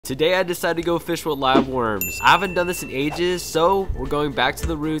Today I decided to go fish with live worms. I haven't done this in ages, so we're going back to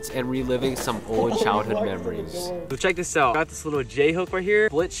the roots and reliving some old childhood memories. So check this out. Got this little J hook right here,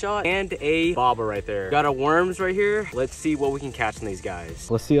 split shot, and a bobber right there. Got our worms right here. Let's see what we can catch on these guys.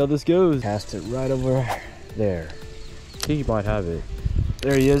 Let's see how this goes. Cast it right over there. I think he might have it.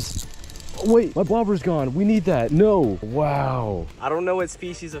 There he is. Oh, wait, my bobber's gone. We need that. No. Wow. I don't know what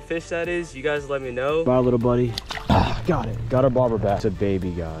species of fish that is. You guys let me know. Bye, little buddy. Got it. Got our bobber back. It's a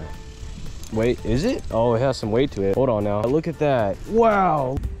baby guy. Wait, is it? Oh, it has some weight to it. Hold on now. Look at that.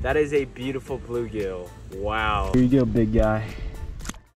 Wow. That is a beautiful bluegill. Wow. Here you go, big guy.